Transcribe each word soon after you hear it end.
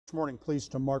This morning, please,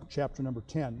 to Mark chapter number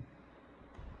 10.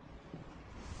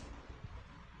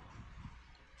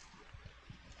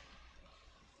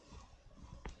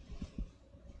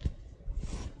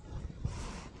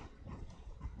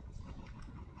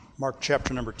 Mark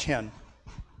chapter number 10.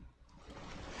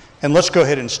 And let's go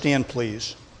ahead and stand,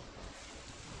 please.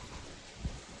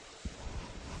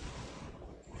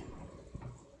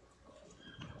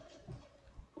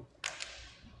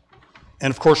 And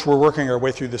of course, we're working our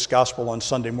way through this gospel on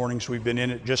Sunday mornings. We've been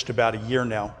in it just about a year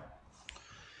now.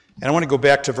 And I want to go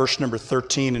back to verse number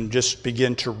 13 and just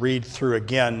begin to read through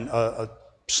again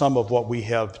some of what we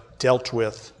have dealt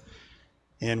with.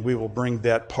 And we will bring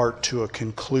that part to a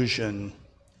conclusion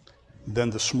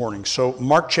then this morning. So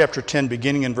Mark chapter 10,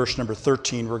 beginning in verse number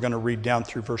 13, we're going to read down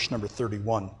through verse number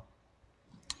 31.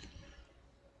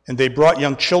 And they brought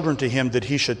young children to him that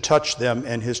he should touch them,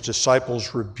 and his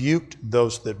disciples rebuked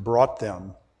those that brought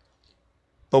them.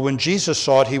 But when Jesus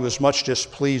saw it, he was much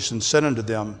displeased and said unto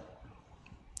them,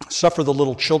 Suffer the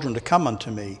little children to come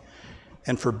unto me,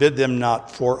 and forbid them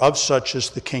not, for of such is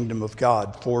the kingdom of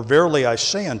God. For verily I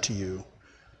say unto you,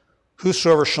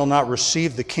 whosoever shall not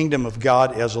receive the kingdom of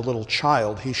God as a little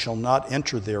child, he shall not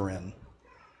enter therein.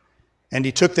 And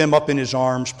he took them up in his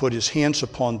arms, put his hands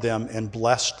upon them, and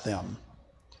blessed them.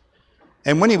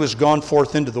 And when he was gone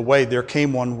forth into the way, there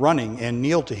came one running and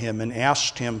kneeled to him and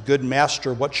asked him, Good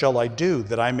master, what shall I do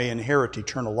that I may inherit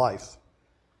eternal life?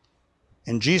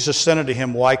 And Jesus said unto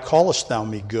him, Why callest thou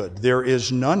me good? There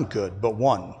is none good but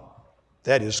one,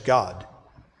 that is God.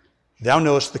 Thou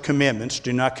knowest the commandments,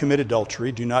 do not commit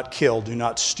adultery, do not kill, do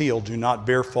not steal, do not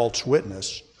bear false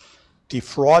witness,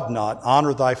 defraud not,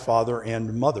 honor thy father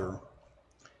and mother.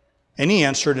 And he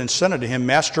answered and said unto him,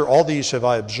 Master, all these have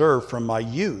I observed from my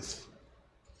youth.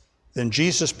 Then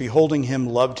Jesus, beholding him,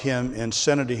 loved him, and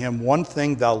said unto him, One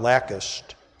thing thou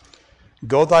lackest.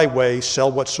 Go thy way,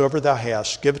 sell whatsoever thou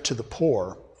hast, give it to the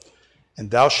poor, and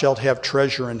thou shalt have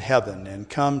treasure in heaven. And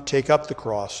come, take up the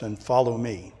cross, and follow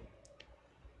me.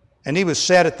 And he was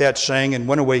sad at that saying, and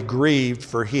went away grieved,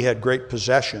 for he had great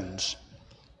possessions.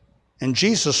 And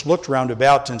Jesus looked round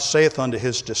about, and saith unto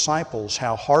his disciples,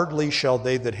 How hardly shall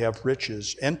they that have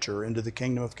riches enter into the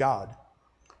kingdom of God?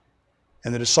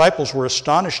 And the disciples were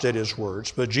astonished at his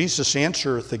words. But Jesus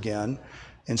answereth again,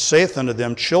 and saith unto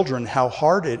them, Children, how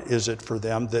hard is it for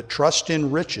them that trust in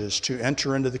riches to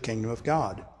enter into the kingdom of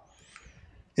God?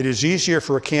 It is easier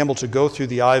for a camel to go through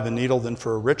the eye of a needle than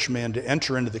for a rich man to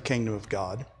enter into the kingdom of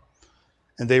God.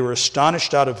 And they were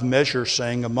astonished out of measure,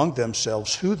 saying among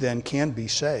themselves, Who then can be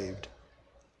saved?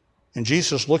 And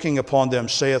Jesus, looking upon them,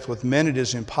 saith, With men it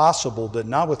is impossible, but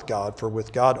not with God, for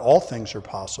with God all things are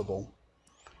possible.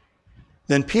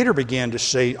 Then Peter began to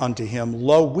say unto him,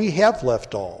 Lo, we have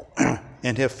left all,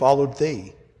 and have followed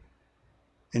thee.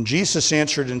 And Jesus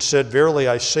answered and said, Verily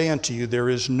I say unto you, there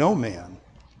is no man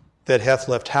that hath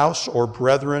left house, or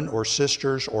brethren, or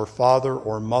sisters, or father,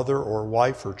 or mother, or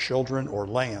wife, or children, or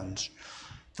lands,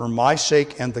 for my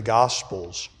sake and the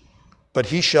gospel's, but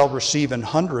he shall receive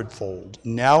 100-fold,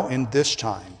 now in this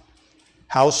time,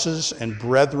 houses, and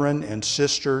brethren, and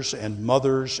sisters, and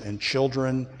mothers, and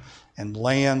children, and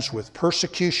lands with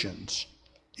persecutions,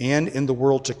 and in the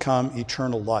world to come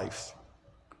eternal life.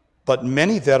 But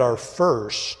many that are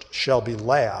first shall be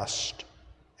last,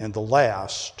 and the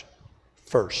last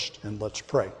first. And let's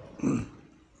pray.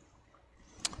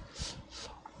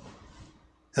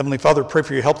 Heavenly Father, pray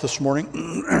for your help this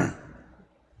morning.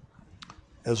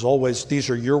 As always, these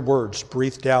are your words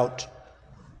breathed out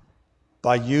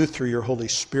by you through your Holy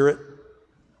Spirit.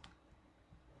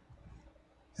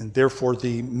 And therefore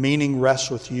the meaning rests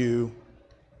with you,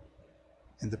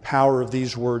 and the power of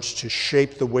these words to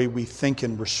shape the way we think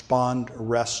and respond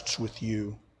rests with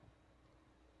you.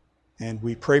 And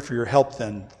we pray for your help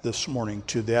then this morning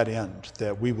to that end,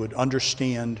 that we would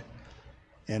understand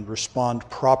and respond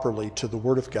properly to the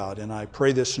Word of God. And I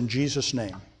pray this in Jesus'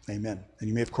 name. Amen. And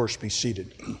you may, of course, be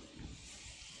seated.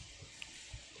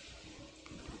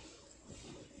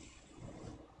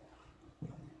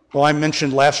 Well, I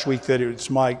mentioned last week that it's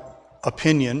my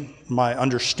opinion, my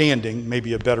understanding,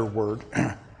 maybe a better word,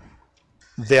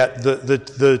 that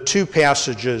the two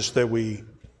passages that we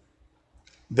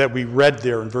read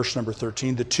there in verse number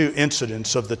 13, the two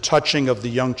incidents of the touching of the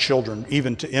young children,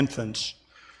 even to infants,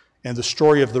 and the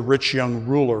story of the rich young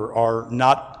ruler are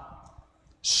not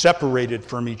separated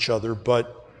from each other,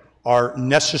 but are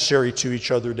necessary to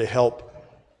each other to help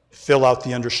fill out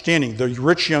the understanding. The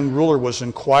rich young ruler was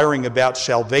inquiring about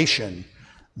salvation.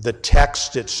 The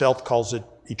text itself calls it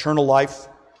eternal life,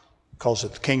 calls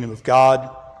it the kingdom of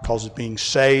God, calls it being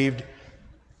saved,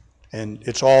 and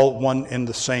it's all one and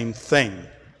the same thing.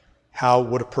 How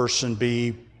would a person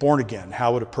be born again?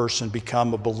 How would a person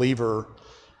become a believer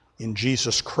in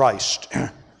Jesus Christ?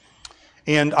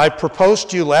 And I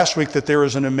proposed to you last week that there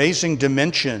is an amazing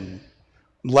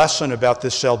lesson about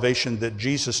this salvation that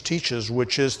Jesus teaches,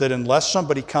 which is that unless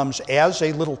somebody comes as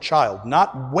a little child,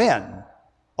 not when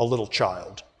a little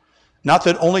child, not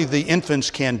that only the infants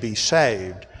can be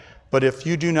saved, but if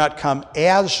you do not come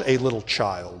as a little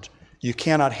child, you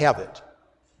cannot have it.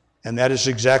 And that is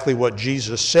exactly what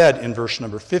Jesus said in verse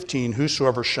number 15,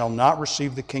 whosoever shall not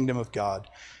receive the kingdom of God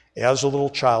as a little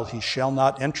child, he shall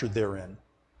not enter therein.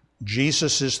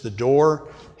 Jesus is the door.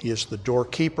 He is the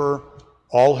doorkeeper.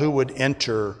 All who would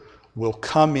enter will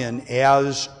come in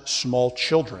as small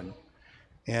children.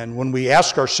 And when we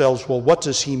ask ourselves, well, what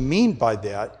does he mean by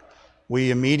that?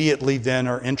 We immediately then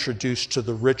are introduced to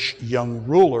the rich young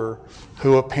ruler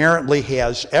who apparently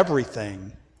has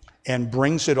everything and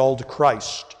brings it all to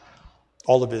Christ.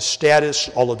 All of his status,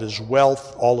 all of his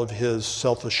wealth, all of his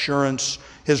self-assurance,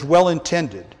 his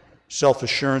well-intended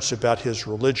self-assurance about his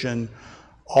religion,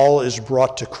 all is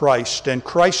brought to Christ. And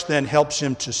Christ then helps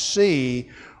him to see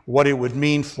what it would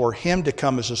mean for him to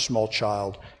come as a small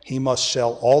child. He must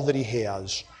sell all that he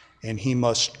has, and he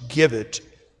must give it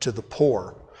to the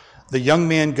poor. The young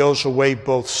man goes away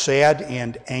both sad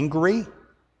and angry,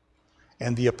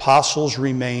 and the apostles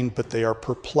remain, but they are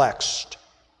perplexed.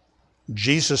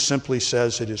 Jesus simply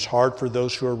says it is hard for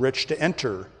those who are rich to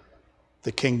enter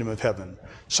the kingdom of heaven.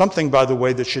 Something, by the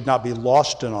way, that should not be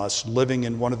lost in us living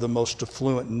in one of the most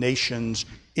affluent nations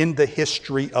in the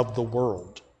history of the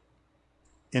world.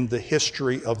 In the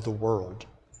history of the world.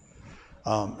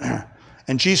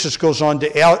 And Jesus goes on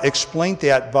to explain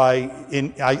that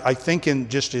I think in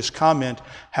just his comment,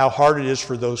 how hard it is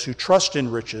for those who trust in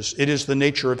riches. It is the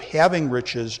nature of having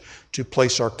riches to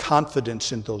place our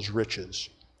confidence in those riches,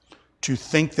 to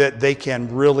think that they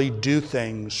can really do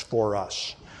things for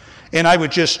us. And I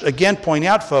would just again point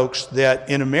out, folks, that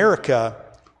in America,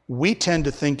 we tend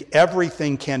to think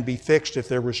everything can be fixed if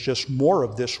there was just more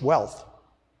of this wealth.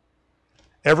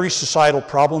 Every societal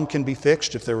problem can be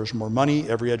fixed if there was more money.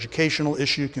 Every educational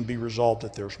issue can be resolved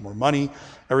if there's more money.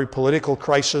 Every political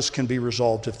crisis can be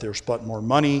resolved if there's but more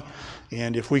money.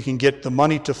 And if we can get the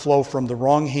money to flow from the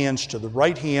wrong hands to the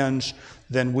right hands,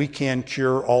 then we can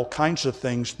cure all kinds of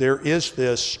things. There is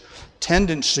this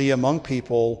tendency among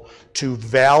people to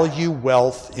value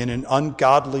wealth in an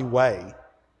ungodly way.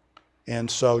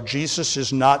 And so Jesus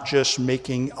is not just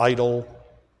making idle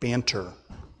banter.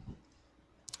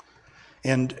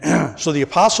 And so the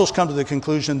apostles come to the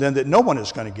conclusion then that no one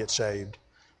is going to get saved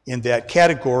in that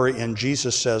category, and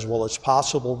Jesus says, well, it's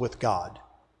possible with God.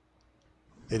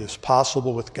 It is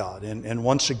possible with God. And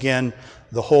once again,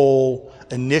 the whole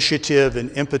initiative and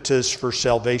impetus for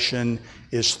salvation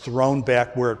is thrown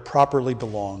back where it properly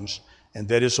belongs, and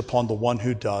that is upon the one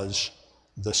who does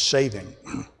the saving.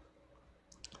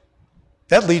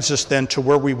 That leads us then to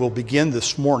where we will begin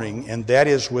this morning, and that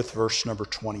is with verse number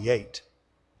 28.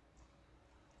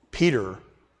 Peter,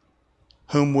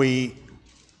 whom we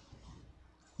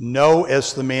know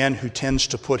as the man who tends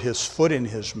to put his foot in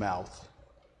his mouth,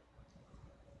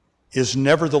 is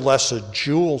nevertheless a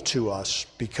jewel to us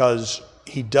because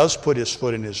he does put his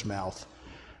foot in his mouth,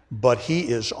 but he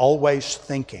is always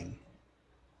thinking.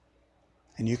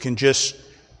 And you can just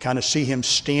kind of see him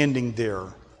standing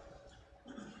there,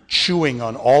 chewing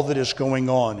on all that is going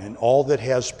on and all that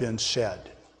has been said.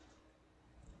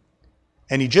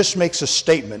 And he just makes a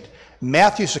statement.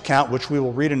 Matthew's account, which we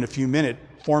will read in a few minutes,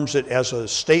 forms it as a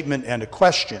statement and a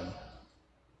question.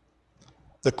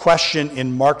 The question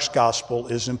in Mark's gospel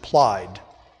is implied.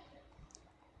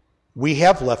 We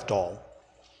have left all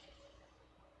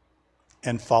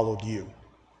and followed you.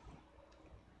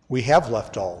 We have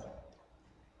left all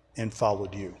and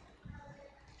followed you.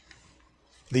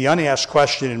 The unasked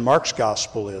question in Mark's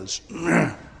gospel is,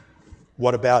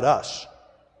 what about us?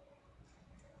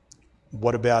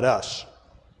 What about us?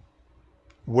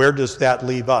 Where does that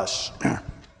leave us?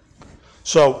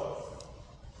 So,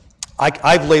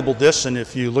 I've labeled this, and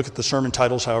if you look at the sermon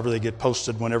titles, however they get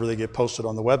posted, whenever they get posted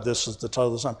on the web, this is the title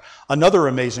of the sermon. Another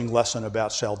amazing lesson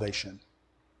about salvation.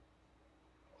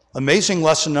 Amazing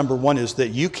lesson number one is that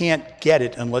you can't get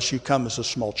it unless you come as a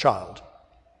small child.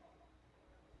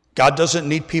 God doesn't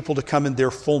need people to come in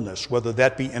their fullness, whether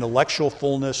that be intellectual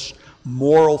fullness,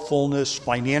 moral fullness,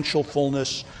 financial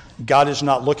fullness. God is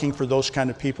not looking for those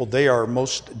kind of people. They are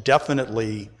most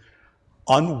definitely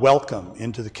unwelcome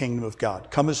into the kingdom of God.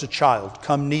 Come as a child,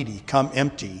 come needy, come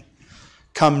empty,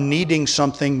 come needing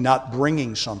something, not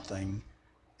bringing something,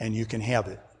 and you can have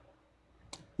it.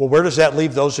 Well, where does that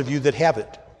leave those of you that have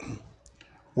it?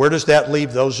 Where does that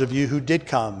leave those of you who did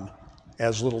come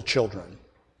as little children?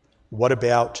 What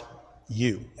about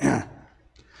you?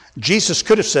 Jesus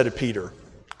could have said to Peter,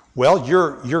 well,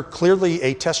 you're clearly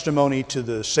a testimony to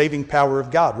the saving power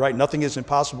of God, right? Nothing is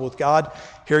impossible with God.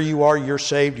 Here you are, you're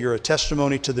saved. You're a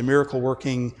testimony to the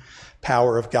miracle-working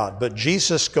power of God. But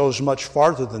Jesus goes much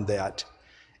farther than that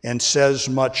and says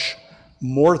much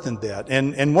more than that.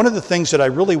 And one of the things that I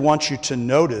really want you to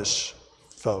notice,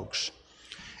 folks,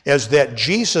 is that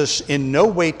Jesus in no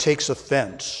way takes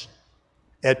offense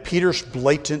at Peter's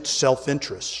blatant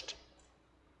self-interest.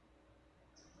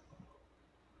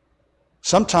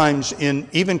 Sometimes in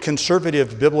even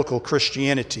conservative biblical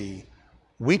Christianity,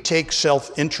 we take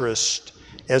self-interest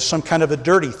as some kind of a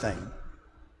dirty thing,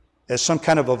 as some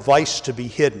kind of a vice to be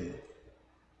hidden,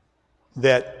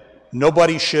 that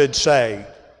nobody should say,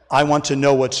 I want to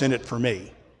know what's in it for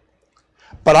me.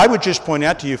 But I would just point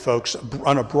out to you folks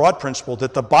on a broad principle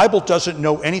that the Bible doesn't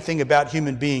know anything about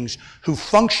human beings who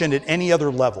function at any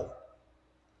other level.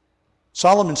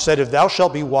 Solomon said, if thou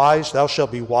shalt be wise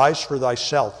for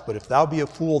thyself, but if thou be a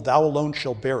fool, thou alone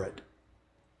shalt bear it.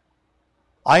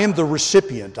 I am the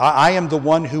recipient. I am the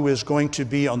one who is going to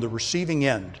be on the receiving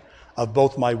end of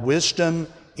both my wisdom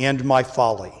and my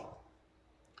folly.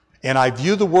 And I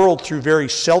view the world through very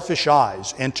selfish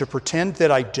eyes, and to pretend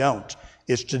that I don't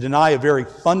is to deny a very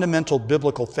fundamental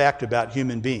biblical fact about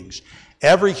human beings.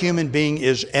 Every human being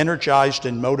is energized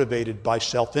and motivated by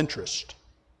self-interest.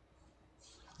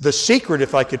 The secret,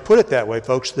 if I could put it that way,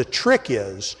 folks, the trick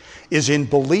is in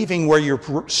believing where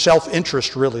your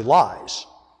self-interest really lies.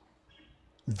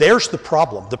 There's the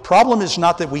problem. The problem is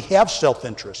not that we have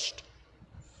self-interest.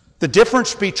 The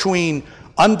difference between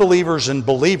unbelievers and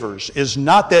believers is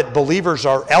not that believers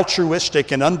are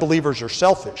altruistic and unbelievers are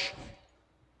selfish.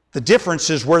 The difference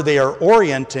is where they are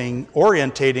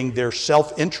orientating their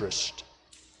self-interest.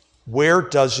 Where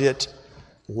does it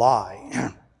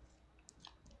lie?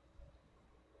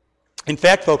 In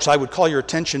fact, folks, I would call your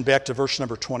attention back to verse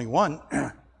number 21.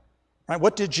 Right?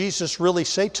 What did Jesus really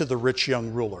say to the rich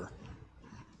young ruler?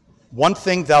 One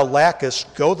thing thou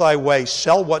lackest, go thy way,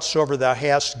 sell whatsoever thou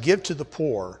hast, give to the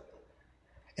poor,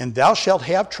 and thou shalt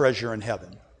have treasure in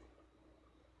heaven.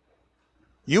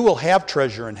 You will have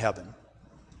treasure in heaven.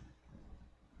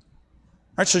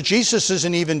 Right, so Jesus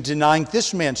isn't even denying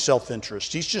this man's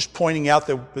self-interest. He's just pointing out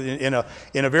that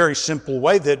in a very simple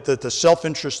way that the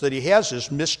self-interest that he has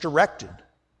is misdirected.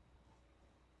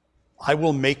 I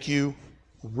will make you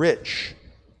rich,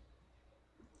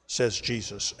 says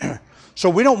Jesus. So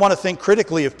we don't want to think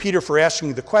critically of Peter for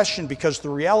asking the question, because the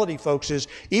reality, folks, is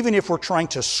even if we're trying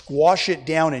to squash it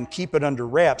down and keep it under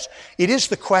wraps, it is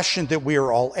the question that we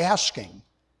are all asking.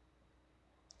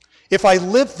 If I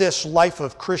live this life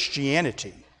of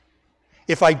Christianity,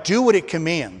 if I do what it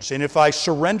commands, and if I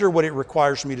surrender what it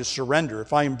requires me to surrender,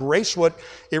 if I embrace what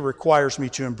it requires me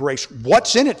to embrace,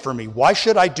 what's in it for me? Why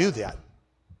should I do that?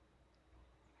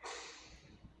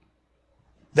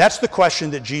 That's the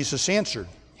question that Jesus answered.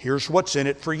 Here's what's in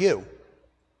it for you.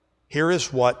 Here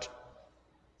is what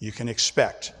you can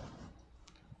expect.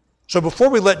 So before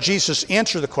we let Jesus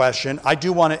answer the question, I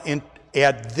do want to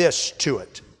add this to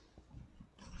it.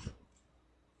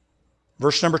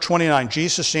 Verse number 29,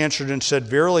 Jesus answered and said,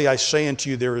 verily I say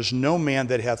unto you, there is no man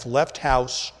that hath left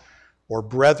house, or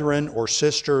brethren, or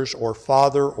sisters, or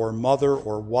father, or mother,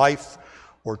 or wife,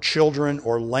 or children,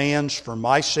 or lands, for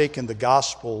my sake and the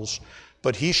gospel's,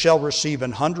 but he shall receive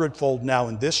 100-fold now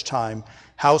in this time,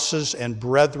 houses and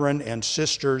brethren and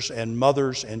sisters and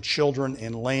mothers and children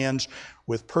and lands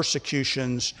with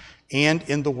persecutions, and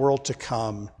in the world to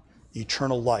come,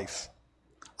 eternal life.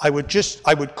 I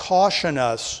would caution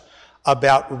us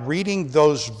about reading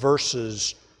those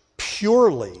verses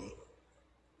purely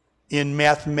in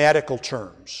mathematical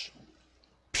terms,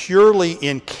 purely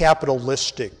in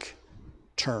capitalistic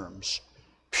terms,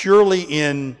 purely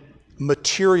in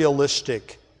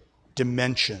materialistic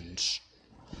dimensions.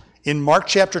 In Mark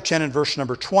chapter 10 and verse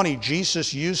number 20,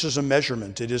 Jesus uses a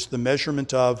measurement. It is the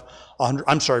measurement of,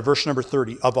 verse number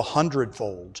 30, of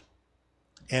 100-fold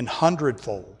and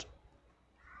 100-fold.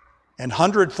 And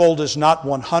 100-fold is not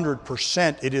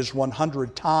 100%, it is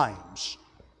 100 times.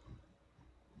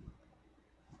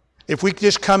 If we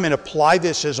just come and apply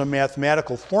this as a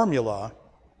mathematical formula,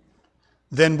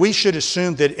 then we should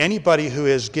assume that anybody who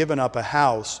has given up a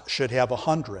house should have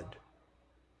 100.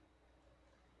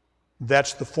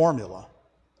 That's the formula.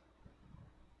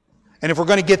 And if we're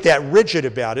going to get that rigid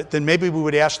about it, then maybe we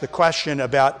would ask the question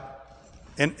about,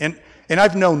 and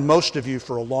I've known most of you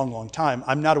for a long, long time.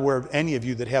 I'm not aware of any of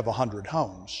you that have 100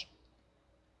 homes.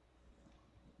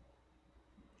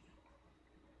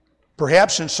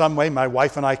 Perhaps in some way my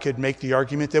wife and I could make the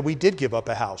argument that we did give up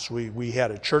a house. We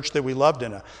had a church that we loved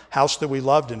and a house that we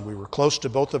loved, and we were close to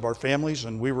both of our families,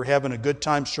 and we were having a good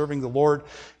time serving the Lord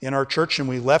in our church, and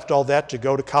we left all that to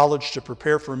go to college to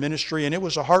prepare for ministry, and it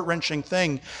was a heart-wrenching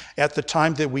thing at the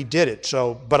time that we did it.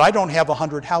 But I don't have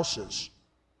 100 houses.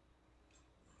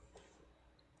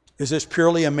 Is this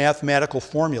purely a mathematical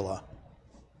formula?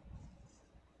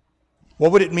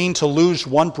 What would it mean to lose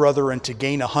one brother and to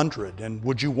gain 100? And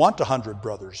would you want 100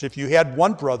 brothers? If you had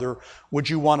one brother, would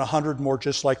you want 100 more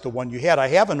just like the one you had? I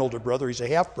have an older brother. He's a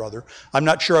half-brother. I'm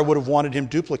not sure I would have wanted him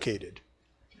duplicated,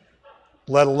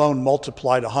 let alone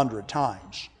multiplied 100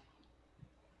 times.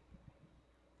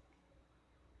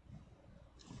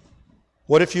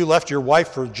 What if you left your wife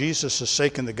for Jesus'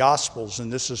 sake in the Gospels,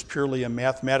 and this is purely a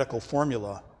mathematical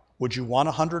formula? Would you want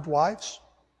 100 wives?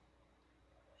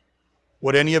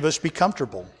 Would any of us be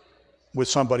comfortable with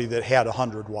somebody that had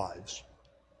 100 wives?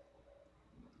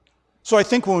 So I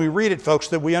think when we read it, folks,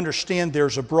 that we understand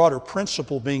there's a broader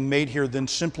principle being made here than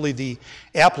simply the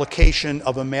application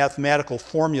of a mathematical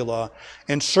formula.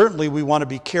 And certainly we want to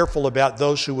be careful about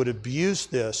those who would abuse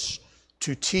this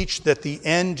to teach that the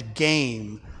end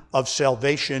game of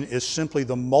salvation is simply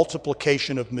the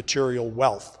multiplication of material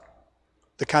wealth.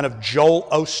 The kind of Joel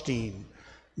Osteen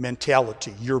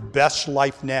mentality, your best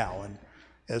life now. And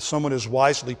as someone has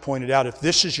wisely pointed out, if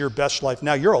this is your best life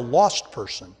now, you're a lost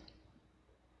person.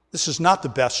 This is not the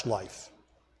best life.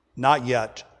 Not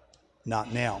yet,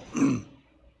 not now.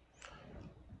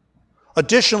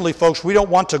 Additionally, folks, we don't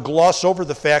want to gloss over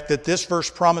the fact that this verse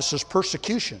promises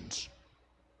persecutions.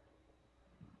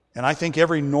 And I think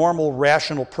every normal,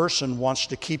 rational person wants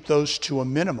to keep those to a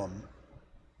minimum.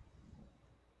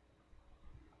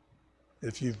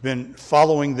 If you've been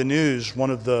following the news,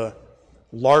 one of the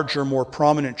larger, more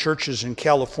prominent churches in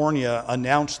California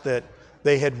announced that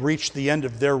they had reached the end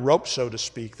of their rope, so to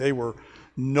speak. They were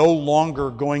no longer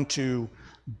going to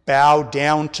bow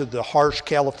down to the harsh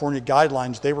California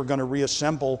guidelines. They were going to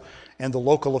reassemble, and the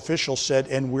local official said,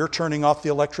 and we're turning off the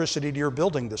electricity to your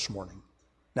building this morning.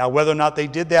 Now, whether or not they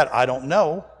did that, I don't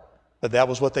know, but that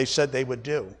was what they said they would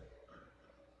do.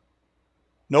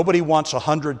 Nobody wants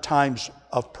 100 times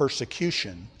of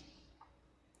persecution.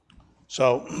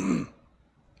 So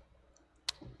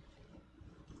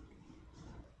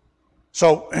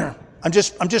I'm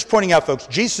just pointing out, folks,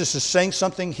 Jesus is saying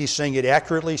something. He's saying it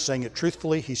accurately, saying it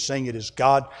truthfully. He's saying it as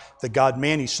God, the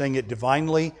God-man. He's saying it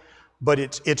divinely. But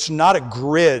it's not a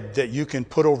grid that you can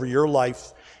put over your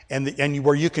life and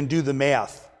where you can do the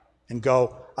math and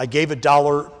go, I gave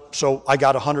 $1, so I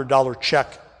got a $100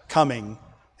 check coming,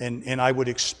 and I would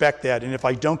expect that. And if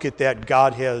I don't get that,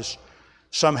 God has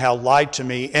somehow lied to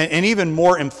me. And even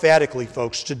more emphatically,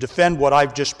 folks, to defend what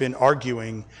I've just been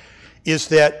arguing, is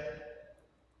that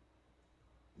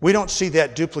we don't see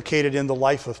that duplicated in the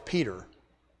life of Peter.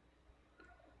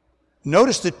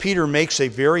 Notice that Peter makes a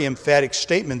very emphatic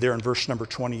statement there in verse number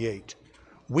 28.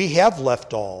 We have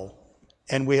left all,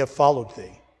 and we have followed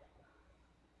thee.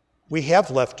 We have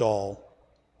left all,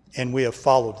 and we have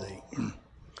followed thee.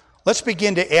 Let's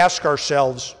begin to ask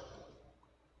ourselves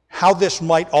how this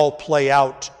might all play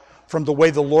out from the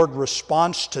way the Lord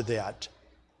responds to that,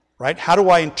 right? How do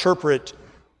I interpret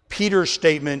Peter's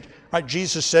statement? Right,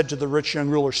 Jesus said to the rich young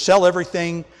ruler, sell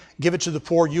everything, give it to the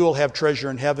poor, you will have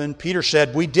treasure in heaven. Peter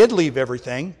said, we did leave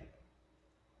everything.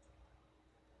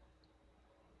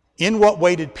 In what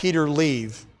way did Peter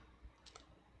leave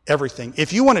everything?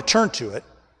 If you want to turn to it,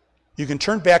 you can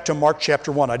turn back to Mark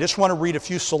chapter 1. I just want to read a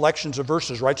few selections of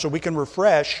verses, right, so we can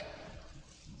refresh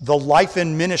the life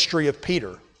and ministry of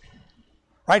Peter.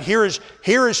 Right, here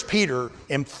is Peter,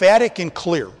 emphatic and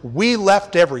clear. We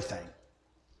left everything.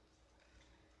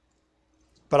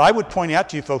 But I would point out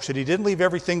to you folks that he didn't leave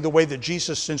everything the way that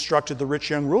Jesus instructed the rich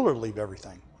young ruler to leave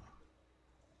everything.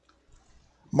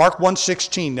 Mark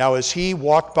 1:16, now as he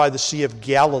walked by the Sea of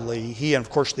Galilee, he, and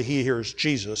of course the he here is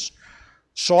Jesus,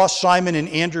 saw Simon and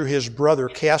Andrew his brother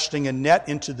casting a net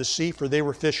into the sea, for they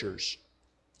were fishers.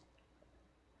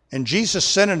 And Jesus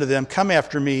said unto them, come ye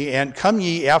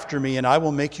after me, and I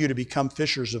will make you to become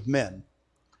fishers of men.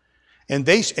 And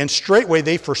straightway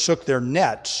they forsook their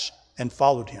nets and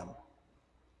followed him.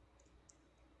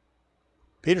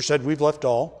 Peter said, we've left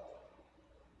all.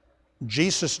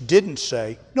 Jesus didn't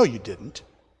say, no, you didn't.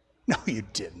 No, you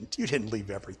didn't. You didn't leave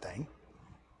everything.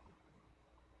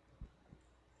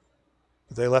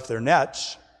 But they left their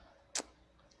nets.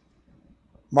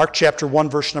 Mark chapter 1,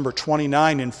 verse number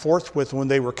 29, and forthwith when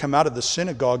they were come out of the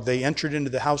synagogue, they entered into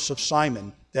the house of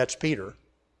Simon, that's Peter,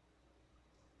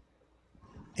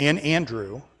 and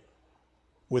Andrew,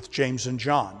 with James and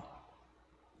John.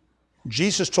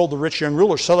 Jesus told the rich young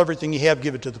ruler, sell everything you have,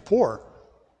 give it to the poor.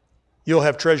 You'll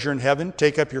have treasure in heaven.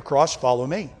 Take up your cross, follow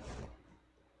me.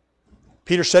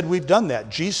 Peter said, we've done that.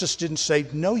 Jesus didn't say,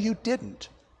 no, you didn't.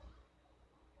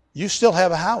 You still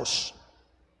have a house.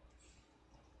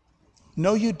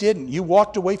 No, you didn't. You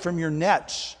walked away from your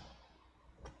nets.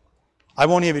 I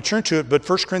won't have you turn to it, but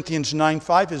 1 Corinthians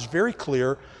 9:5 is very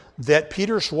clear that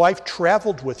Peter's wife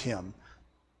traveled with him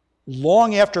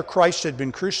long after Christ had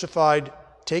been crucified,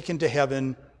 taken to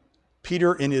heaven.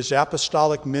 Peter, in his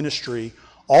apostolic ministry,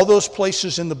 all those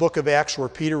places in the book of Acts where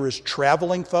Peter is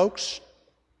traveling, folks,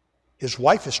 his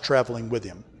wife is traveling with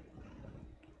him.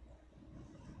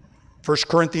 1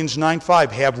 Corinthians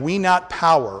 9:5, have we not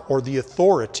power or the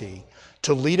authority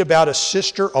to lead about a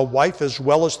sister, a wife, as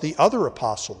well as the other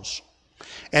apostles,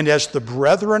 and as the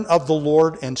brethren of the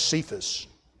Lord and Cephas?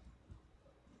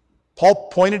 Paul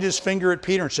pointed his finger at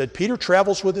Peter and said, Peter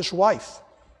travels with his wife.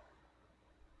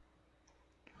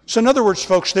 So in other words,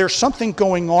 folks, there's something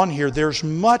going on here. There's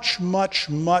much, much,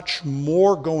 much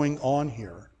more going on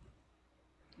here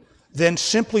than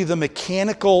simply the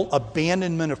mechanical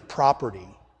abandonment of property,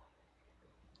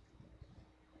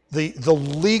 the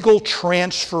legal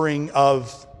transferring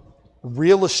of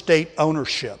real estate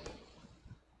ownership,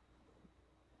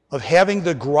 of having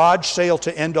the garage sale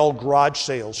to end all garage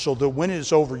sales so that when it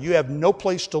is over, you have no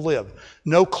place to live,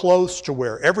 no clothes to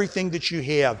wear. Everything that you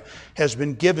have has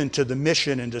been given to the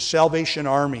mission and to Salvation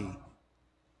Army.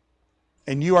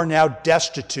 And you are now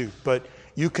destitute, but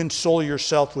you console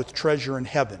yourself with treasure in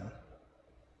heaven.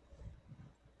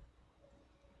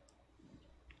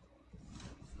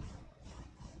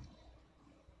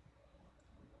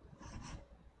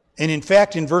 And in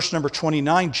fact, in verse number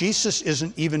 29, Jesus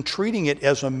isn't even treating it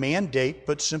as a mandate,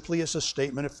 but simply as a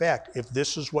statement of fact. If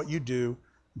this is what you do,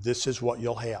 this is what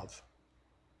you'll have.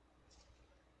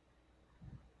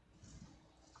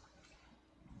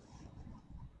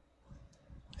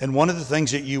 And one of the things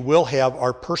that you will have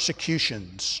are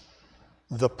persecutions,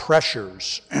 the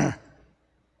pressures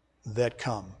that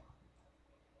come.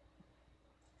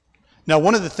 Now,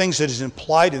 one of the things that is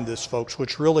implied in this, folks,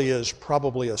 which really is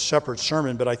probably a separate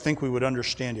sermon, but I think we would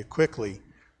understand it quickly,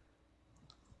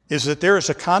 is that there is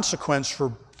a consequence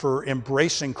for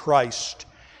embracing Christ,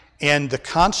 and the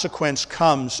consequence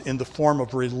comes in the form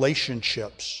of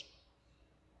relationships.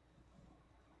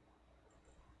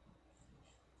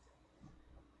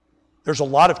 There's a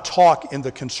lot of talk in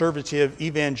the conservative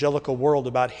evangelical world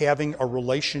about having a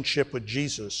relationship with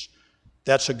Jesus.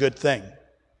 That's a good thing.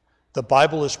 The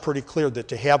Bible is pretty clear that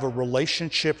to have a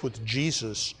relationship with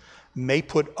Jesus may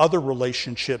put other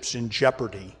relationships in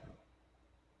jeopardy.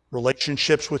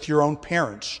 Relationships with your own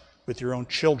parents, with your own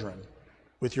children,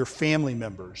 with your family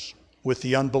members, with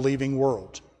the unbelieving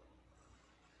world.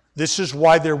 This is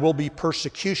why there will be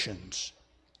persecutions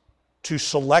to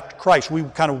select Christ. We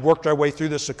kind of worked our way through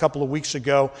this a couple of weeks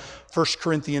ago, 1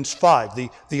 Corinthians 5.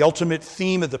 The ultimate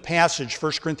theme of the passage,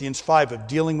 1 Corinthians 5, of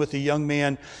dealing with a young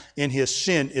man in his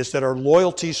sin is that our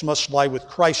loyalties must lie with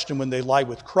Christ, and when they lie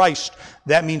with Christ,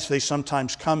 that means they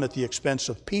sometimes come at the expense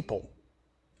of people.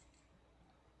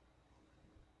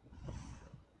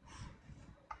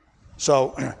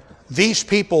 So these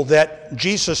people that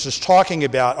Jesus is talking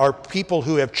about are people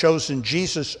who have chosen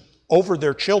Jesus over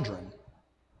their children,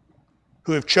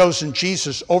 who have chosen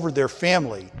Jesus over their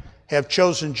family, have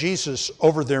chosen Jesus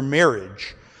over their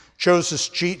marriage,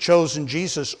 chosen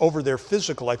Jesus over their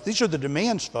physical life. These are the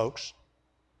demands, folks.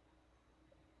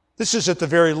 This is at the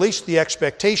very least the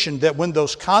expectation that when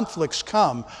those conflicts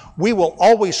come, we will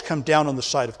always come down on the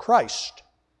side of Christ.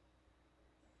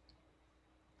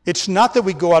 It's not that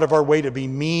we go out of our way to be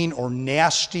mean or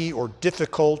nasty or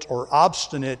difficult or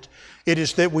obstinate. It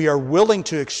is that we are willing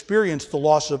to experience the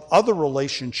loss of other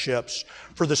relationships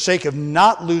for the sake of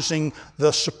not losing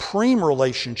the supreme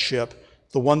relationship,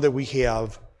 the one that we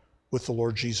have with the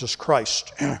Lord Jesus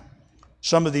Christ.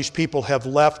 Some of these people have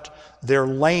left their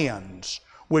lands,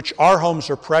 which our homes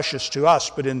are precious to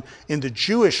us, but in the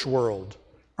Jewish world,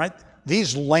 right?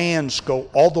 These lands go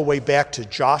all the way back to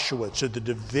Joshua, to the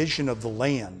division of the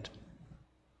land.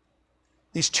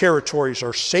 These territories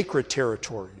are sacred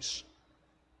territories.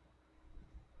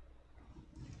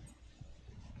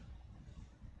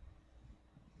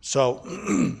 So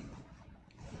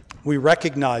we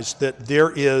recognize that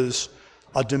there is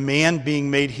a demand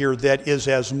being made here that is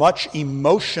as much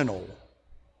emotional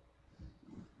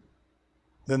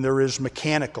than there is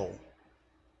mechanical.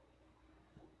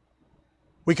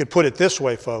 We could put it this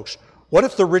way, folks. What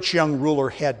if the rich young ruler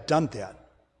had done that?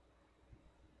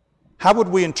 How would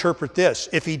we interpret this?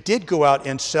 If he did go out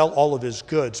and sell all of his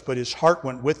goods, but his heart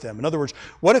went with him. In other words,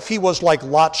 what if he was like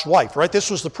Lot's wife, right? This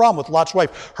was the problem with Lot's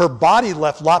wife. Her body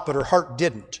left Lot, but her heart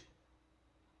didn't.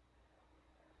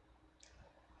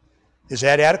 Is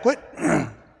that adequate?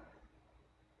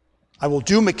 I will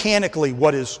do mechanically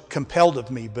what is compelled of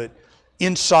me, but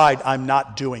inside I'm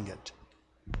not doing it.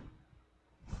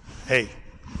 Hey,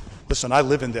 listen, I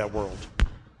live in that world.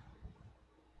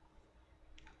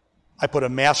 I put a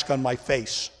mask on my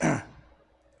face,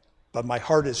 but my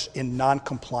heart is in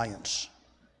non-compliance.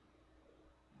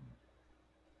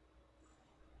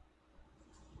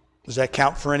 Does that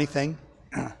count for anything?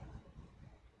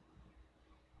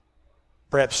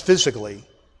 Perhaps physically.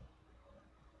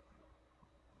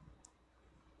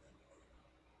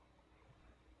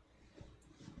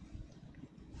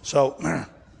 So,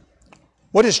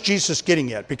 what is Jesus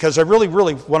getting at? Because I really,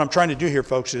 what I'm trying to do here,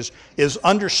 folks, is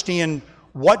understand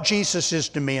what Jesus is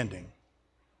demanding.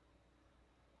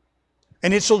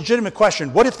 And it's a legitimate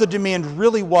question. What if the demand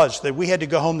really was that we had to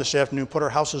go home this afternoon, put our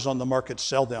houses on the market,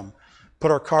 sell them,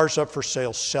 put our cars up for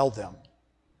sale, sell them?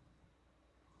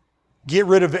 Get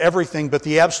rid of everything but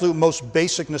the absolute most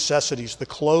basic necessities, the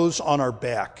clothes on our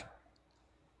back.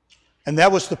 And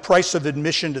that was the price of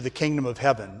admission to the kingdom of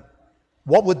heaven.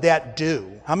 What would that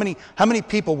do? How many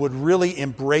people would really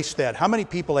embrace that? How many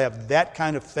people have that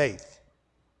kind of faith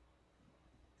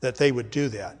that they would do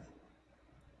that?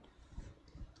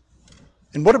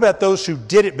 And what about those who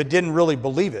did it but didn't really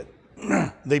believe it?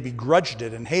 They begrudged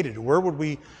it and hated it. Where would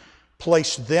we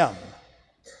place them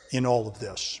in all of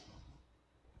this?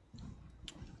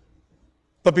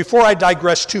 But before I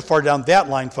digress too far down that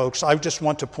line, folks, I just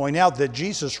want to point out that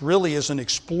Jesus really isn't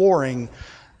exploring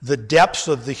the depths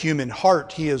of the human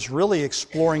heart. He is really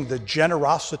exploring the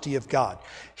generosity of God.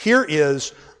 Here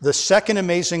is the second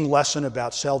amazing lesson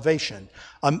about salvation.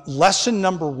 Lesson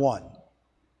number 1.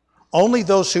 Only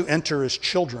those who enter as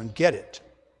children get it.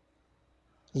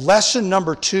 Lesson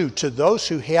number 2, to those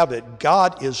who have it,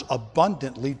 God is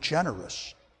abundantly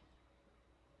generous.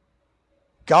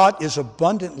 God is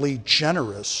abundantly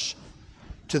generous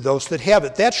to those that have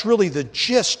it. That's really the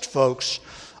gist, folks,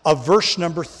 of verse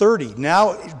number 30.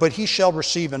 Now, but he shall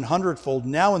receive an hundredfold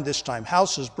now in this time,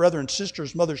 houses, brethren,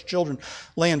 sisters, mothers, children,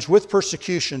 lands with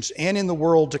persecutions, and in the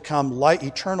world to come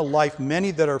eternal life.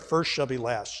 Many that are first shall be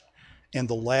last, and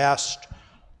the last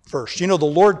first. You know, the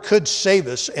Lord could save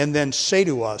us and then say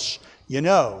to us, you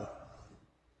know,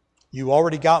 you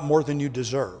already got more than you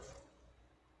deserve.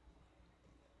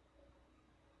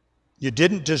 You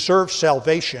didn't deserve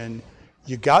salvation.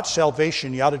 You got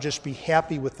salvation. You ought to just be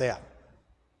happy with that.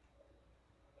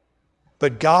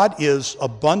 But God is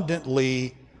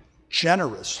abundantly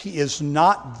generous. He is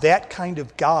not that kind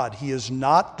of God. He is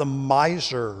not the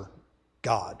miser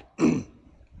God.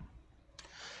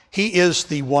 He is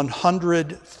the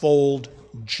 100-fold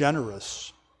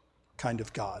generous kind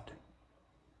of God.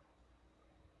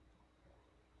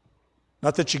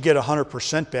 Not that you get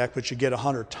 100% back, but you get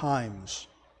 100 times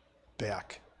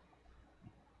back.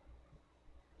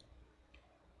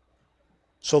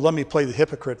 So let me play the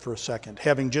hypocrite for a second.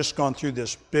 Having just gone through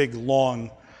this big,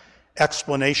 long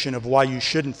explanation of why you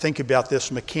shouldn't think about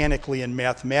this mechanically and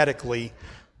mathematically,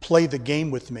 play the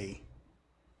game with me.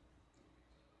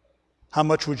 How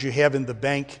much would you have in the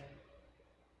bank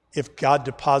if God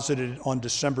deposited on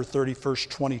December 31st,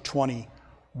 2020,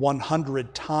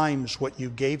 100 times what you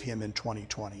gave him in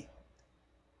 2020?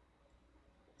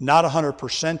 Not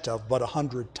 100% of, but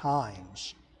 100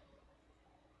 times.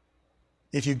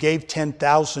 If you gave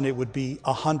 10,000, it would be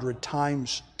 100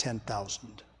 times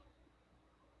 10,000.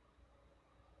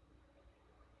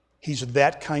 He's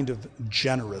that kind of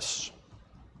generous.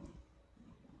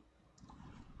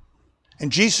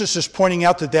 And Jesus is pointing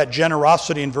out that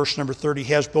generosity in verse number 30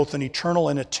 has both an eternal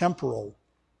and a temporal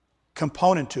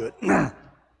component to it. That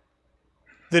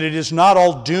it is not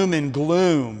all doom and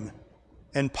gloom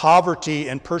and poverty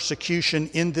and persecution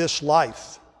in this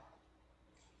life.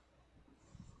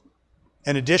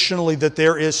 And additionally, that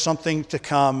there is something to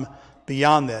come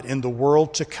beyond that. In the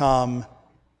world to come,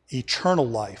 eternal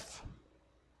life.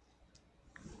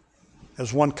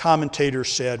 As one commentator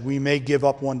said, we may give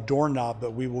up one doorknob,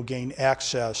 but we will gain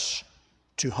access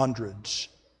to hundreds.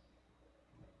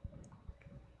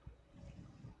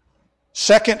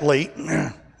 Secondly,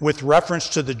 with reference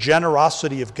to the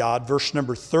generosity of God, verse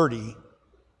number 30,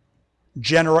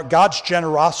 God's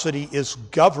generosity is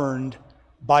governed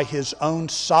by his own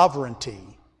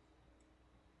sovereignty.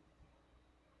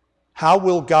 How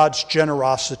will God's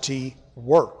generosity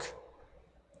work?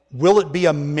 Will it be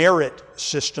a merit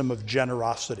system of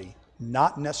generosity?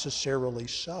 Not necessarily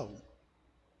so.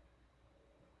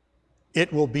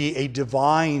 It will be a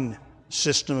divine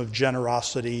system of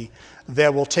generosity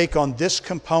that will take on this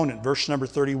component, verse number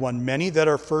 31, many that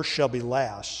are first shall be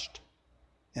last,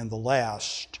 and the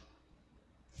last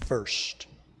first.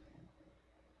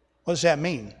 What does that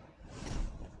mean?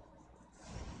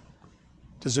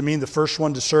 Does it mean the first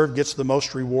one to serve gets the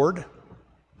most reward?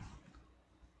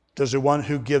 Does the one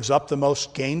who gives up the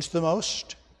most gains the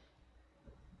most?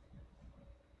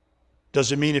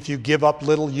 Does it mean if you give up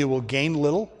little, you will gain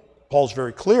little? Paul's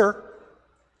very clear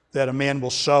that a man will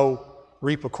sow,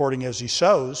 reap according as he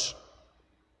sows.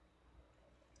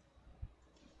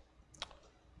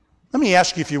 Let me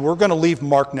ask you, if you were going to leave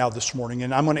Mark now this morning,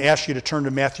 and I'm going to ask you to turn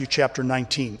to Matthew chapter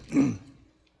 19.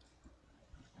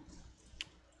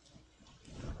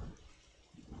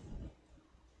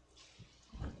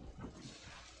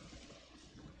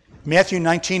 Matthew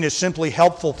 19 is simply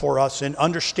helpful for us in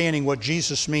understanding what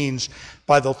Jesus means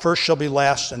by the first shall be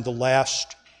last and the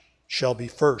last shall be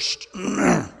first.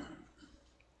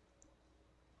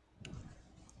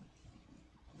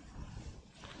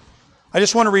 I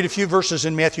just want to read a few verses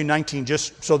in Matthew 19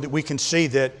 just so that we can see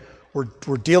that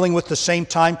we're dealing with the same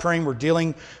time frame, we're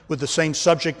dealing with the same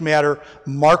subject matter.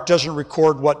 Mark doesn't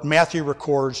record what Matthew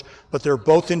records, but they're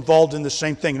both involved in the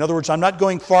same thing. In other words, I'm not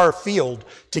going far afield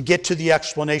to get to the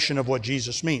explanation of what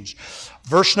Jesus means.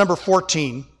 Verse number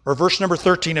 13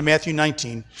 of Matthew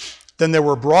 19, then there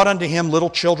were brought unto him little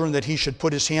children that he should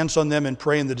put his hands on them and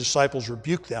pray, and the disciples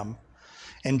rebuked them.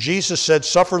 And Jesus said,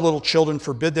 suffer little children,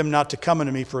 forbid them not to come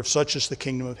unto me, for of such is the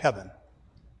kingdom of heaven.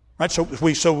 Right, so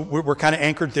we're kind of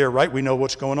anchored there, right? We know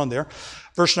what's going on there.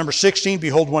 Verse number 16,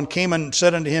 behold, one came and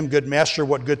said unto him, good master,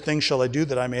 what good things shall I do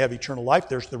that I may have eternal life?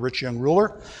 There's the rich young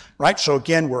ruler, right? So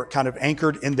again, we're kind of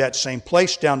anchored in that same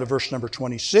place, down to verse number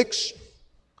 26.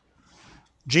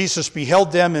 Jesus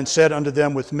beheld them and said unto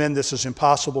them, with men this is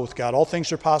impossible, with God all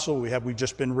things are possible. We've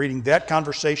just been reading that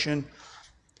conversation.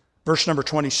 Verse number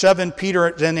 27,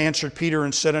 Peter then answered Peter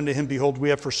and said unto him, behold, we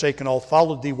have forsaken all,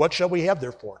 followed thee. What shall we have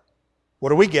therefore? What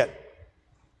do we get?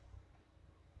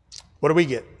 What do we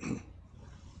get?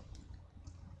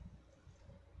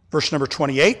 Verse number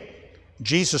 28,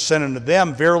 Jesus said unto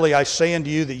them, verily I say unto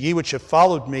you that ye which have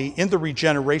followed me in the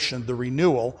regeneration, the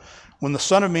renewal, when the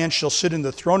Son of Man shall sit in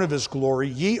the throne of his glory,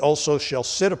 ye also shall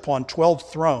sit upon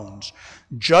 12 thrones,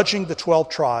 judging the 12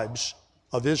 tribes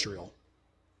of Israel.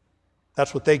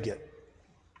 That's what they get.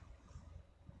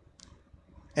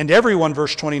 And everyone,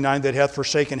 verse 29, that hath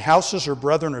forsaken houses or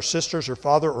brethren or sisters or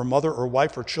father or mother or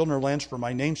wife or children or lands for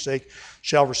my name's sake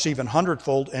shall receive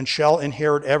 100-fold and shall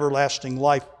inherit everlasting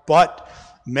life. But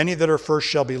many that are first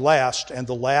shall be last, and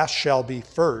the last shall be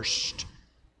first.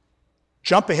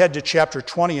 Jump ahead to chapter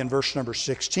 20 and verse number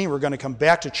 16. We're going to come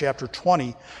back to chapter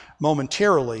 20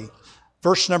 momentarily.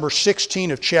 Verse number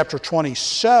 16 of chapter 20,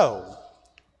 so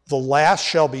the last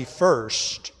shall be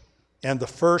first, and the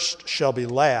first shall be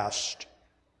last.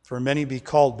 For many be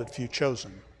called, but few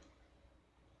chosen.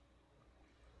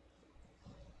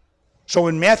 So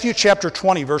in Matthew chapter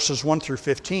 20, verses 1 through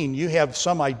 15, you have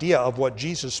some idea of what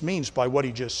Jesus means by what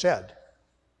he just said.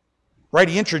 Right?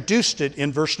 He introduced it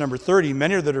in verse number 30,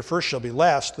 many that are first shall be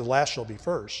last, the last shall be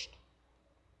first.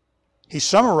 He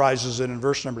summarizes it in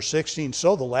verse number 16,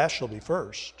 so the last shall be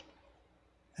first,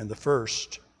 and the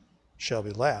first shall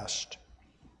be last.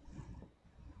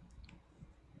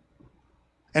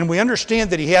 And we understand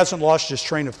that he hasn't lost his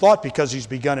train of thought because he's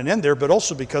begun an end there, but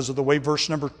also because of the way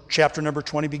chapter number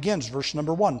 20 begins, verse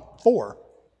number 1, for.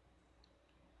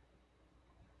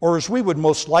 Or as we would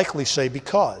most likely say,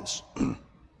 because.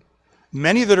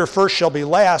 Many that are first shall be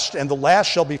last, and the last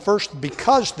shall be first,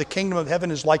 because the kingdom of heaven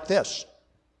is like this.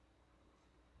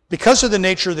 Because of the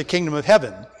nature of the kingdom of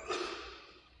heaven,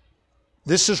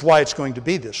 this is why it's going to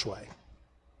be this way.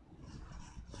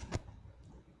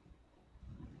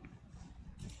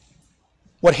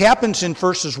 What happens in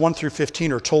verses 1 through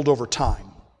 15 are told over time.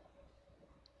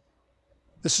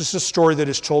 This is a story that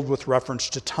is told with reference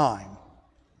to time.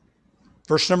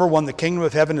 Verse number 1, the kingdom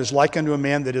of heaven is like unto a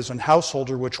man that is an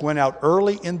householder, which went out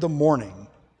early in the morning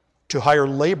to hire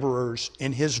laborers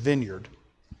in his vineyard.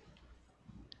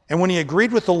 And when he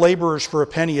agreed with the laborers for a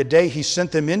penny a day, he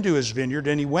sent them into his vineyard,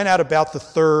 and he went out about the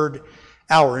 3rd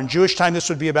hour. In Jewish time, this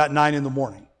would be about 9 in the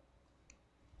morning.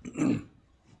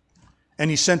 And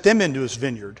he sent them into his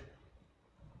vineyard.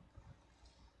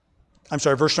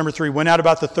 Verse number 3, went out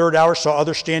about the 3rd hour, saw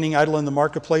others standing idle in the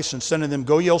marketplace, and said unto them,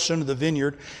 go ye also into the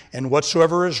vineyard, and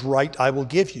whatsoever is right I will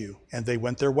give you. And they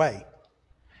went their way.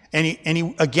 And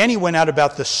he went out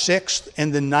about the 6th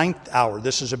and the 9th hour.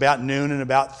 This is about noon and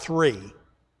about 3,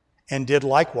 and did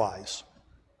likewise.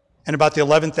 And about the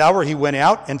 11th hour he went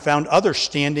out and found others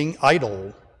standing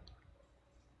idle.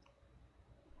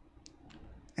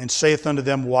 and saith unto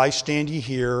them, Why stand ye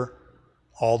here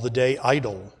all the day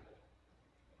idle?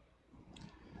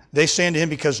 They say unto him,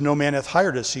 Because no man hath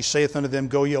hired us. He saith unto them,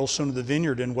 Go ye also into the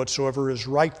vineyard, and whatsoever is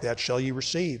right, that shall ye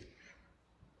receive.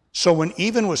 So when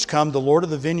even was come, the Lord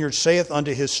of the vineyard saith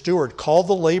unto his steward, Call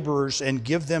the laborers, and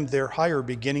give them their hire,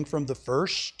 beginning from the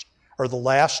first, or the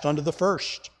last unto the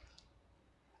first.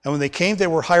 And when they came, they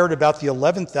were hired about the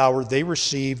 11th hour. They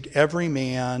received every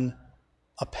man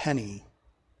a penny.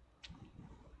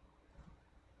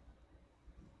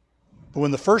 But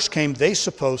when the first came, they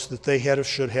supposed that they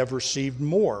should have received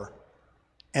more.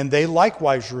 And they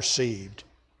likewise received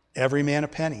every man a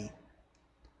penny.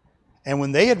 And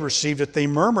when they had received it, they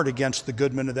murmured against the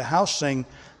goodman of the house, saying,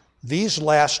 These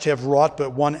last have wrought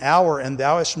but 1 hour, and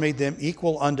thou hast made them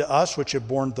equal unto us, which have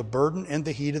borne the burden and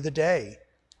the heat of the day.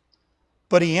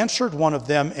 But he answered one of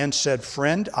them and said,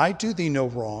 Friend, I do thee no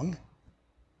wrong.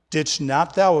 Didst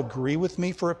not thou agree with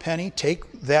me for a penny?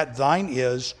 Take that thine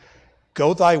is,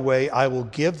 go thy way, I will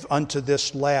give unto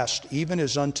this last, even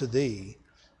as unto thee.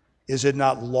 Is it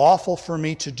not lawful for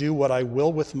me to do what I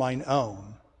will with mine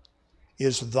own?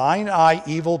 Is thine eye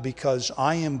evil because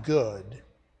I am good?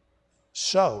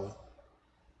 So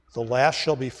the last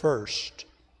shall be first,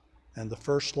 and the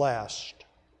first last.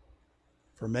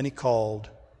 For many called,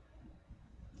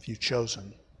 few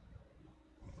chosen.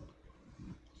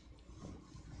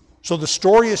 So the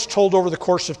story is told over the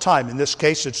course of time. In this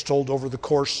case, it's told over the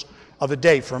course of a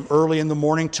day, from early in the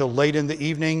morning till late in the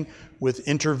evening, with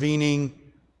intervening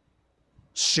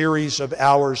series of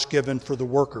hours given for the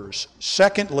workers.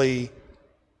 Secondly,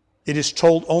 it is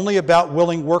told only about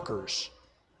willing workers.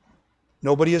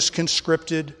 Nobody is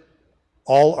conscripted.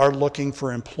 All are looking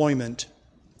for employment.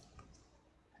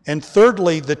 And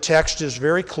thirdly, the text is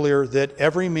very clear that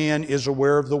every man is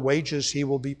aware of the wages he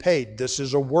will be paid. This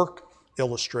is a work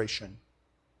illustration.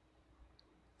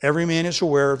 Every man is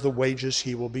aware of the wages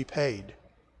he will be paid.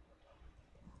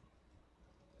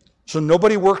 So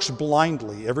nobody works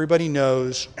blindly. Everybody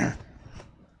knows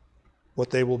what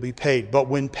they will be paid. But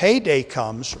when payday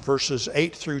comes, verses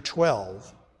 8 through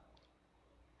 12,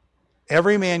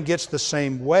 every man gets the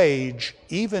same wage,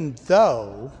 even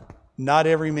though not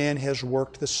every man has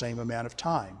worked the same amount of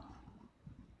time.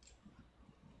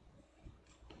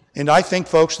 And I think,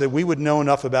 folks, that we would know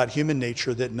enough about human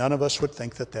nature that none of us would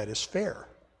think that that is fair.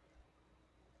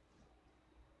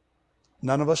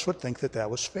 None of us would think that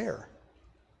that was fair.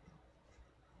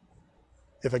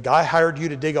 If a guy hired you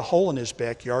to dig a hole in his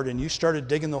backyard and you started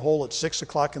digging the hole at 6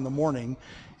 o'clock in the morning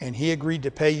and he agreed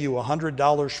to pay you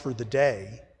 $100 for the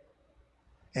day,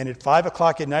 and at 5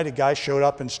 o'clock at night a guy showed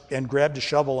up and grabbed a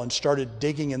shovel and started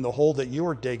digging in the hole that you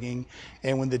were digging,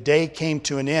 and when the day came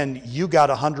to an end, you got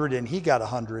 100 and he got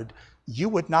 100, you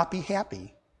would not be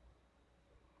happy.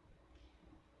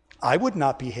 I would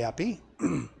not be happy.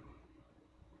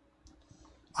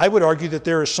 I would argue that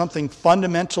there is something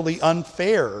fundamentally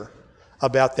unfair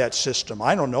about that system.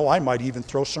 I don't know, I might even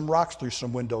throw some rocks through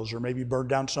some windows or maybe burn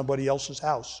down somebody else's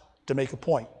house to make a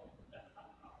point.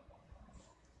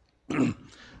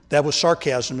 That was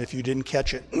sarcasm if you didn't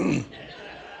catch it.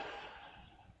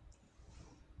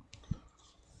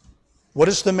 What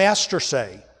does the master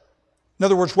say? In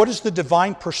other words, what is the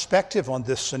divine perspective on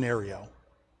this scenario?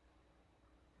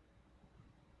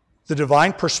 The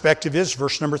divine perspective is,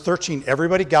 verse number 13,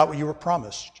 everybody got what you were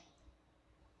promised.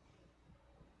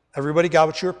 Everybody got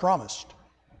what you were promised.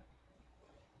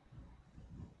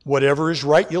 Whatever is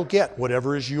right, you'll get.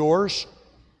 Whatever is yours,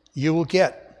 you will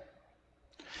get.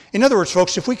 In other words,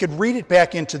 folks, if we could read it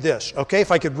back into this, okay? If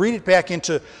I could read it back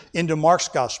into Mark's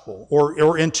gospel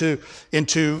or into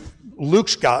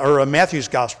Luke's or Matthew's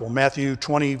gospel, Matthew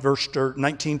 20, verse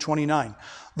 19, 29.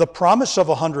 The promise of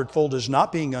 100-fold is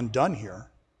not being undone here.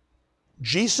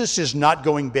 Jesus is not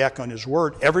going back on his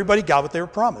word. Everybody got what they were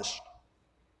promised.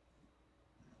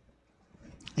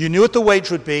 You knew what the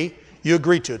wage would be. You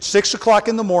agreed to it. 6 o'clock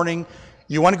in the morning,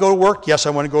 you want to go to work? Yes,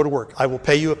 I want to go to work. I will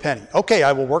pay you a penny. Okay,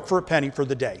 I will work for a penny for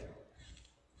the day.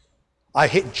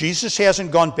 Jesus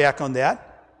hasn't gone back on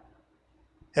that.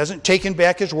 Hasn't taken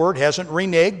back his word, hasn't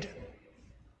reneged.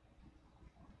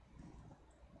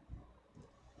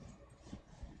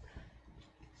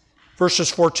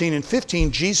 Verses 14 and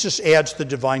 15, Jesus adds the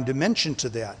divine dimension to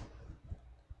that.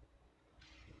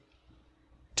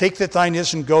 Take that thine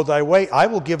is and go thy way. I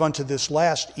will give unto this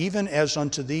last, even as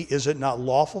unto thee. Is it not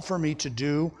lawful for me to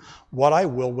do what I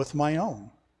will with my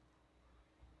own?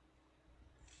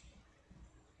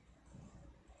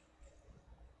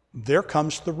 There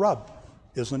comes the rub,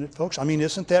 isn't it, folks? I mean,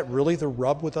 isn't that really the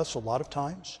rub with us a lot of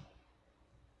times?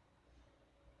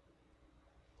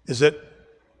 Is it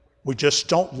we just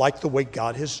don't like the way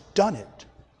God has done it?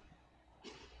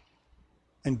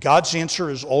 And God's answer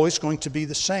is always going to be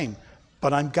the same.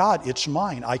 But I'm God, it's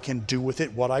mine. I can do with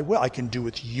it what I will. I can do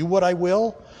with you what I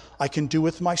will. I can do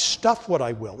with my stuff what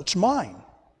I will. It's mine.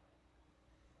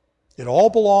 It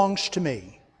all belongs to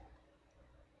me.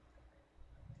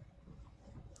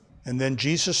 And then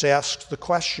Jesus asks the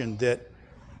question that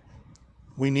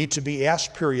we need to be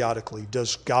asked periodically.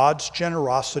 Does God's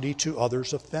generosity to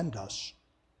others offend us?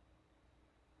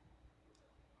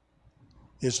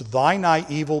 Is thine eye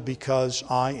evil because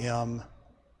I am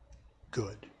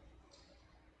good?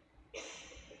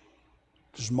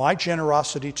 Does my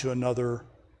generosity to another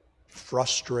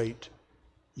frustrate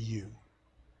you?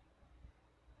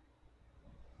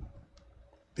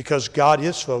 Because God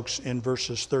is, folks, in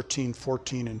verses 13,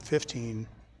 14, and 15,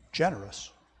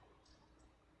 generous.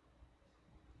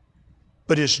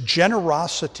 But his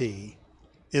generosity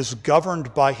is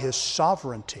governed by his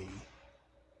sovereignty.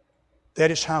 That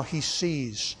is how he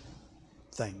sees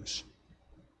things.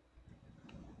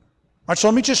 All right, so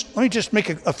let me just make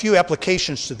a few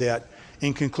applications to that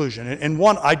in conclusion. And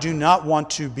one, I do not want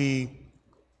to be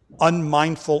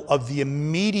unmindful of the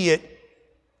immediate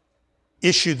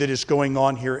issue that is going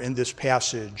on here in this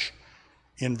passage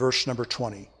in verse number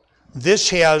 20. This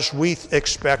has, we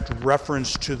expect,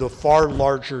 reference to the far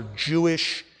larger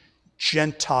Jewish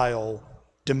Gentile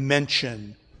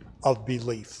dimension of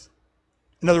belief.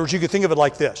 In other words, you could think of it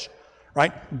like this,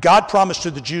 right? God promised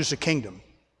to the Jews a kingdom,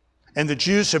 and the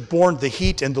Jews have borne the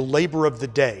heat and the labor of the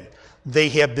day. They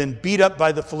have been beat up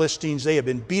by the Philistines. They have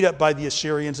been beat up by the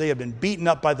Assyrians. They have been beaten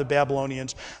up by the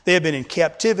Babylonians. They have been in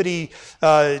captivity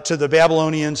to the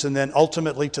Babylonians and then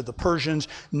ultimately to the Persians.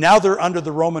 Now they're under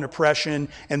the Roman oppression,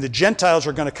 and the Gentiles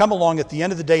are going to come along at the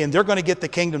end of the day, and they're going to get the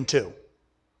kingdom too.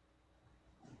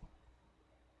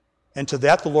 And to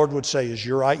that the Lord would say, is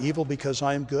your eye evil because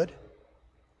I am good?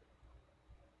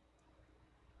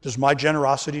 Does my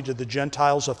generosity to the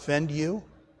Gentiles offend you?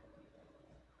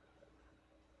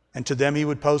 And to them he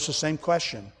would pose the same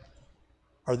question.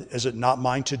 Is it not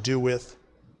mine to do with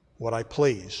what I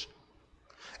please?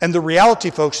 And the reality,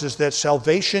 folks, is that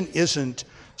salvation isn't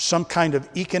some kind of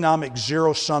economic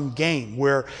zero-sum game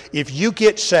where if you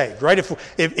get saved, right?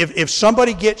 If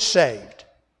somebody gets saved,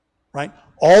 right?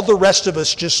 All the rest of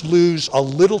us just lose a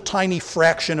little tiny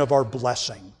fraction of our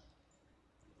blessing.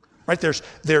 Right?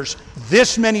 There's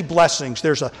this many blessings.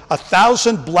 There's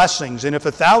 1,000 blessings. And if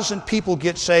 1,000 people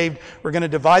get saved, we're going to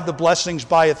divide the blessings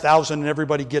by 1,000 and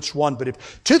everybody gets one. But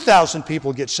if 2,000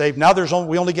 people get saved, now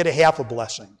we only get a half a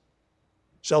blessing.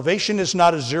 Salvation is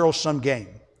not a zero-sum game.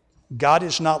 God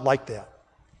is not like that.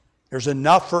 There's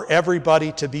enough for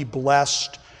everybody to be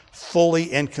blessed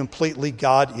fully and completely.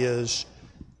 God is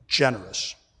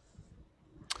generous.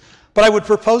 But I would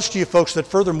propose to you folks that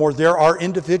furthermore, there are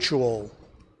individual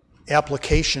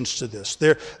applications to this.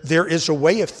 There is a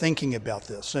way of thinking about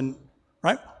this. And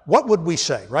right, what would we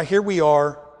say? Right here we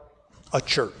are, a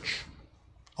church,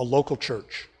 a local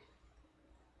church.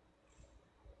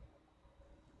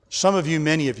 Some of you,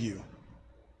 many of you,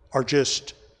 are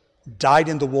just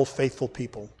dyed-in-the-wool faithful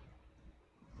people.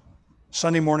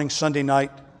 Sunday morning, Sunday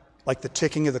night, like the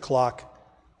ticking of the clock.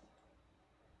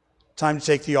 Time to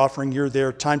take the offering, you're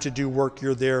there. Time to do work,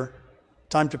 you're there.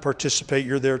 Time to participate,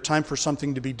 you're there. Time for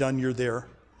something to be done, you're there.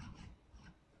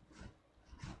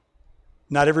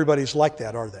 Not everybody's like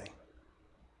that, are they?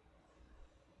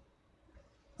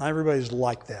 Not everybody's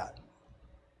like that.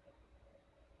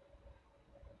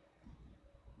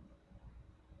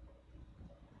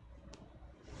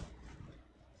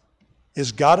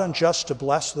 Is God unjust to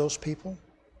bless those people?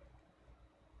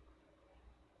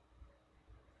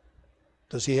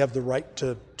 Does he have the right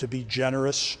to be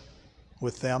generous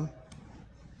with them?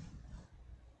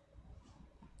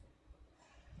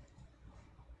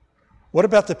 What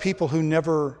about the people who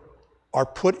never are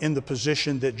put in the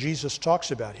position that Jesus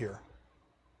talks about here?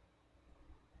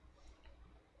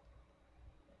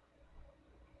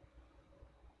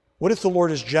 What if the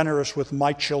Lord is generous with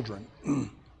my children?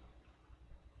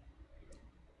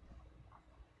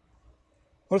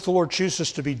 What if the Lord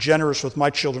chooses to be generous with my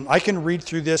children? I can read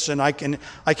through this and I can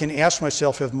ask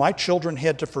myself, have my children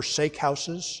had to forsake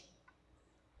houses?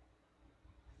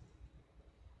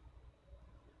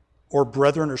 Or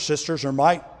brethren or sisters? Are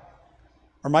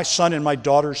my son and my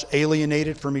daughters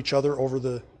alienated from each other over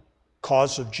the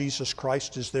cause of Jesus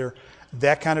Christ? Is there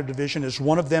that kind of division? Has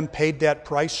one of them paid that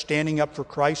price, standing up for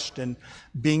Christ and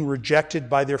being rejected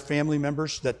by their family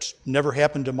members? That's never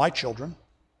happened to my children.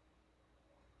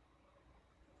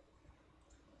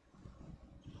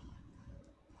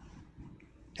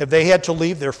 Have they had to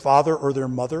leave their father or their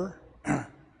mother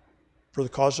for the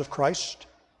cause of Christ?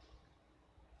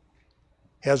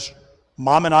 Has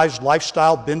Mom and I's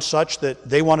lifestyle been such that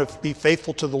they want to be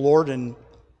faithful to the Lord and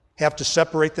have to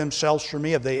separate themselves from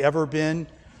me? Have they ever been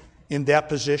in that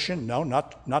position? No,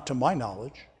 not to my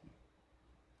knowledge.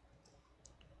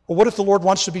 Well, what if the Lord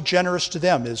wants to be generous to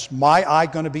them? Is my eye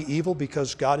going to be evil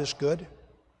because God is good?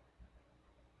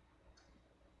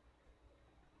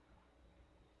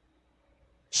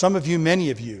 Some of you,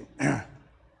 many of you,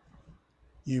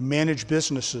 you manage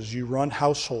businesses, you run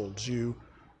households, you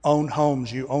own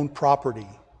homes, you own property.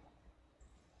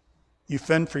 You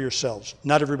fend for yourselves.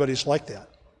 Not everybody's like that.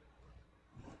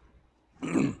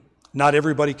 Not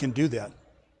everybody can do that.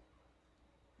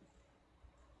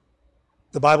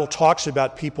 The Bible talks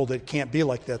about people that can't be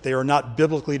like that. They are not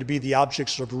biblically to be the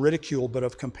objects of ridicule, but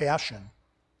of compassion.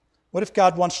 What if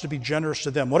God wants to be generous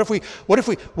to them? What if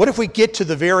we get to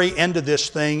the very end of this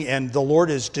thing and the Lord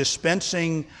is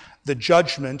dispensing the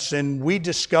judgments and we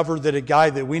discover that a guy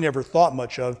that we never thought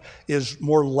much of is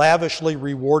more lavishly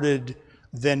rewarded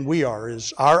than we are?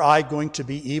 Is our eye going to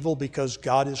be evil because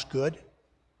God is good?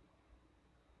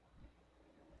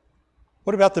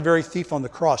 What about the very thief on the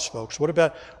cross, folks? What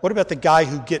about the guy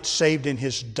who gets saved in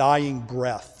his dying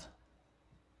breath?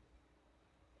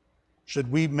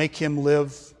 Should we make him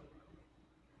live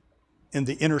in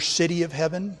the inner city of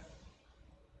heaven?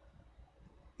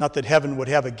 Not that heaven would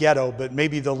have a ghetto, but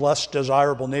maybe the less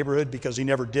desirable neighborhood because he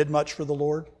never did much for the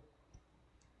Lord.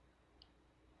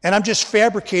 And I'm just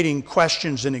fabricating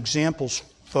questions and examples,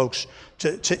 folks,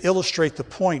 to illustrate the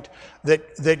point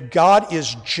that God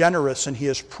is generous and He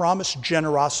has promised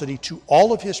generosity to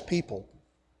all of His people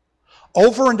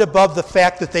over and above the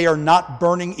fact that they are not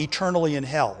burning eternally in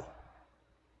hell.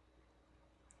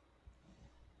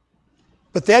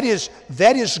 But that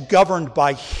is governed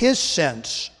by His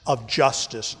sense of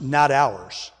justice, not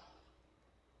ours.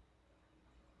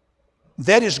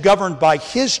 That is governed by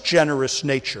His generous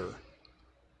nature,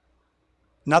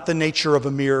 not the nature of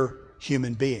a mere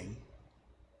human being.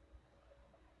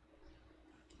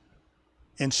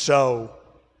 And so,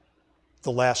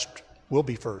 the last will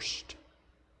be first.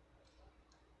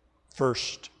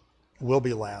 First will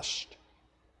be last.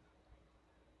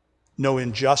 No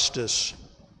injustice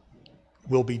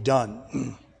will be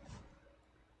done.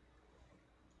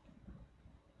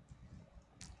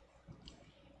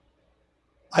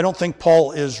 I don't think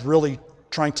Paul is really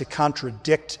trying to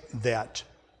contradict that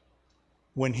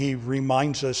when he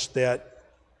reminds us that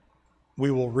we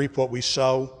will reap what we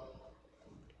sow.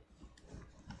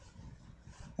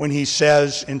 When he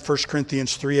says in 1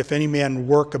 Corinthians 3, if any man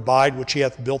work abide which he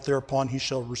hath built thereupon, he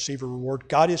shall receive a reward.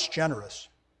 God is generous.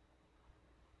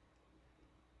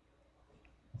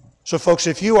 So folks,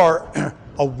 if you are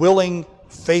a willing,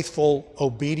 faithful,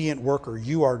 obedient worker,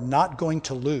 you are not going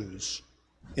to lose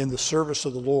in the service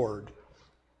of the Lord.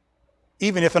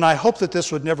 Even if, and I hope that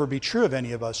this would never be true of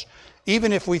any of us,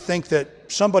 even if we think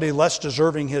that somebody less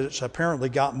deserving has apparently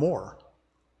got more.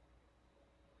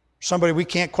 Somebody we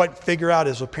can't quite figure out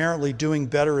is apparently doing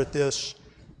better at this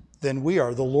than we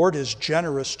are. The Lord is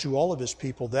generous to all of His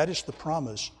people. That is the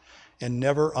promise, and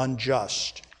never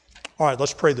unjust. All right,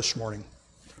 let's pray this morning.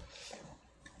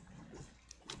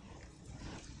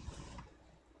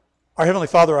 Our Heavenly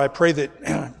Father, I pray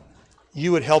that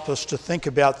You would help us to think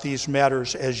about these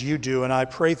matters as You do, and I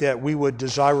pray that we would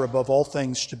desire above all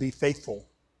things to be faithful.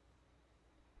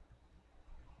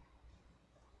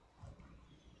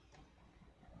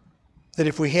 That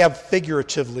if we have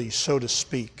figuratively, so to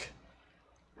speak,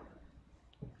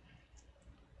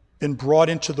 been brought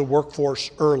into the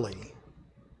workforce early,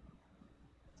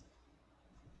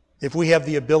 if we have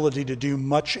the ability to do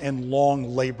much and long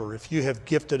labor, if You have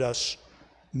gifted us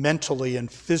mentally and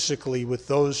physically with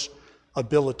those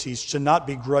abilities, to not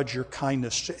begrudge Your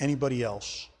kindness to anybody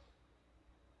else,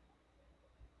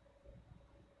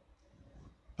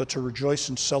 but to rejoice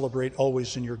and celebrate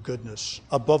always in Your goodness.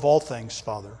 Above all things,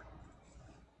 Father,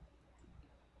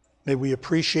 may we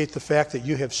appreciate the fact that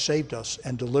You have saved us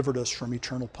and delivered us from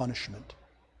eternal punishment.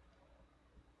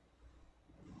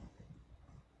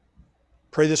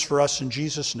 Pray this for us in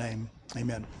Jesus' name.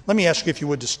 Amen. Let me ask you if you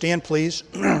would to stand, please.